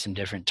also try some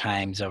different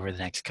times over the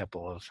next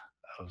couple of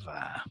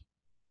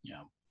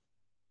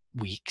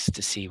weeks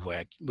to see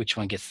which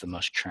one gets the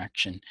most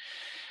traction.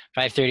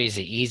 5:30 is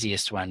the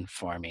easiest one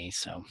for me,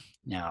 so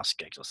now I'll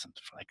schedule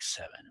something for like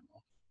 7 and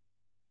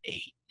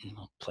 8, and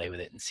we'll play with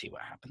it and see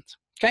what happens.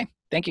 Okay,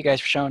 thank you guys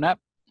for showing up.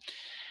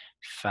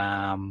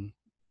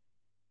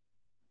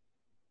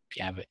 If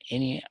you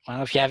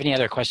have any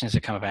other questions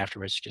that come up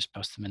afterwards, just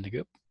post them in the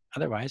group.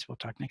 Otherwise, we'll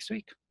talk next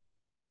week.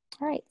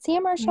 All right. See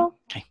you, Marshall.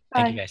 Okay.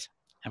 Thank you guys.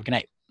 Have a good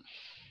night.